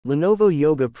Lenovo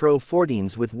YOGA Pro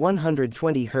 14s with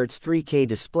 120Hz 3K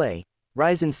display,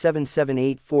 Ryzen 7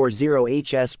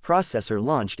 7840HS processor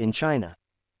launched in China.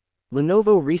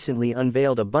 Lenovo recently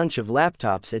unveiled a bunch of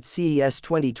laptops at CES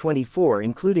 2024,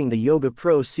 including the YOGA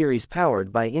Pro series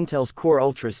powered by Intel's Core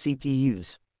Ultra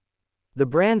CPUs. The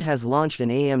brand has launched an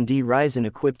AMD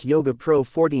Ryzen-equipped YOGA Pro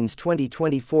 14's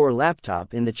 2024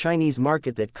 laptop in the Chinese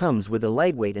market that comes with a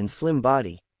lightweight and slim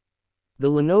body. The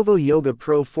Lenovo YOGA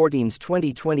Pro 14's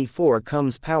 2024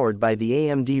 comes powered by the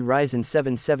AMD Ryzen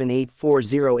 7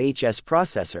 7840HS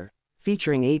processor,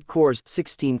 featuring 8 cores,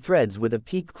 16 threads with a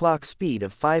peak clock speed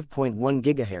of 5.1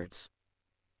 GHz.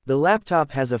 The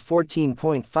laptop has a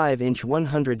 14.5-inch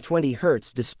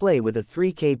 120Hz display with a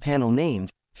 3K panel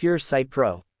named Pure Sight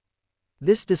Pro.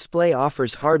 This display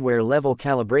offers hardware-level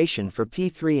calibration for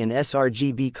P3 and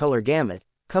sRGB color gamut,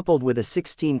 coupled with a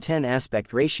 16:10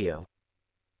 aspect ratio.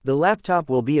 The laptop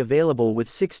will be available with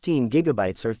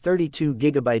 16GB or 32GB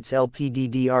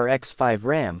LPDDR5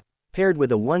 RAM, paired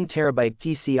with a 1TB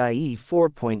PCIe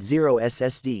 4.0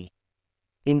 SSD.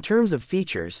 In terms of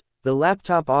features, the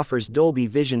laptop offers Dolby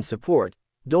Vision support,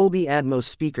 Dolby Atmos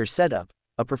speaker setup,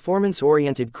 a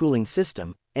performance-oriented cooling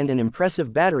system, and an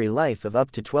impressive battery life of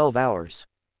up to 12 hours.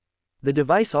 The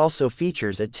device also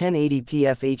features a 1080p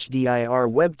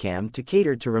FHDR webcam to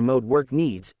cater to remote work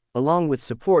needs, along with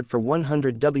support for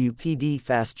 100W PD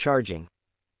fast charging.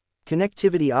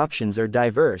 Connectivity options are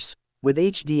diverse, with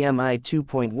HDMI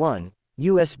 2.1,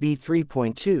 USB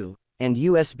 3.2, and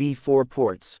USB 4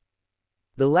 ports.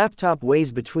 The laptop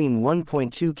weighs between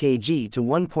 1.2 kg to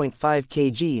 1.5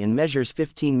 kg and measures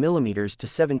 15 mm to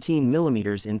 17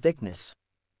 mm in thickness.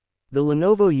 The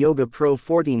Lenovo YOGA Pro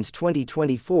 14's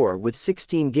 2024 with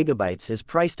 16GB is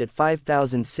priced at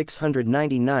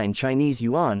 5,699 Chinese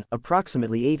yuan,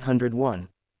 approximately 801.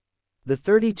 The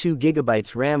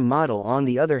 32GB RAM model, on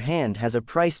the other hand, has a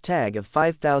price tag of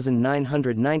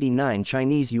 5,999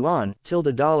 Chinese yuan,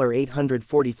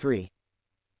 $843.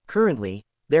 Currently,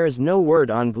 there is no word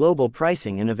on global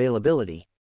pricing and availability.